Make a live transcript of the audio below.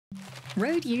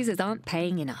Road users aren't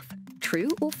paying enough. True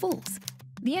or false?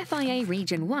 The FIA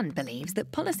Region 1 believes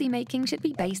that policymaking should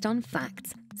be based on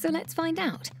facts, so let's find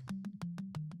out.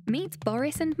 Meet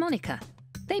Boris and Monica.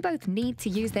 They both need to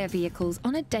use their vehicles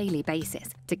on a daily basis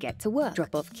to get to work,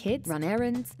 drop off kids, run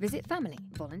errands, visit family,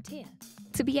 volunteer.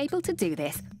 To be able to do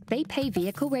this, they pay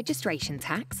vehicle registration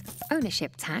tax,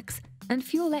 ownership tax, and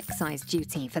fuel excise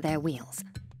duty for their wheels.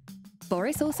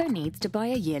 Boris also needs to buy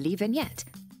a yearly vignette,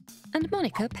 and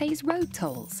Monica pays road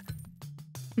tolls.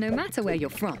 No matter where you're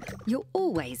from, you're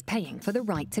always paying for the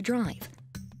right to drive.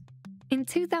 In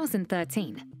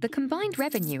 2013, the combined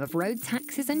revenue of road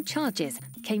taxes and charges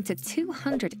came to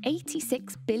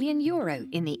 €286 billion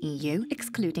in the EU,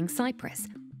 excluding Cyprus.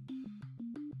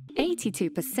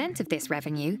 82% of this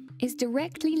revenue is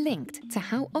directly linked to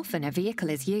how often a vehicle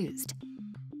is used.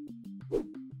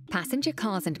 Passenger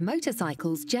cars and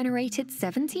motorcycles generated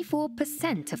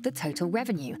 74% of the total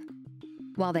revenue,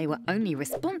 while they were only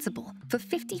responsible for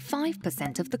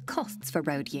 55% of the costs for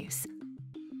road use.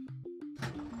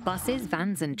 Buses,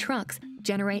 vans and trucks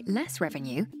generate less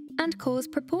revenue and cause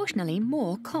proportionally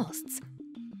more costs.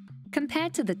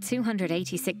 Compared to the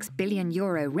 €286 billion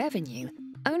revenue,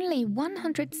 only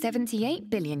 €178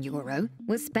 billion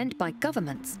was spent by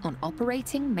governments on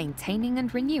operating, maintaining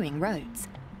and renewing roads.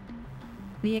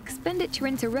 The expenditure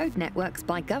into road networks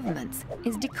by governments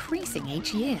is decreasing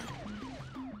each year.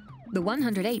 The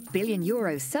 €108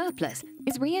 billion surplus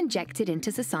is re-injected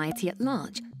into society at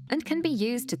large and can be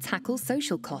used to tackle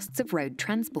social costs of road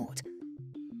transport.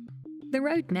 The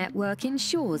road network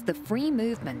ensures the free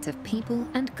movement of people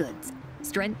and goods,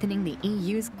 strengthening the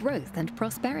EU's growth and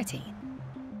prosperity.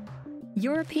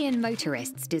 European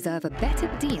motorists deserve a better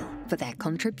deal for their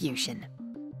contribution.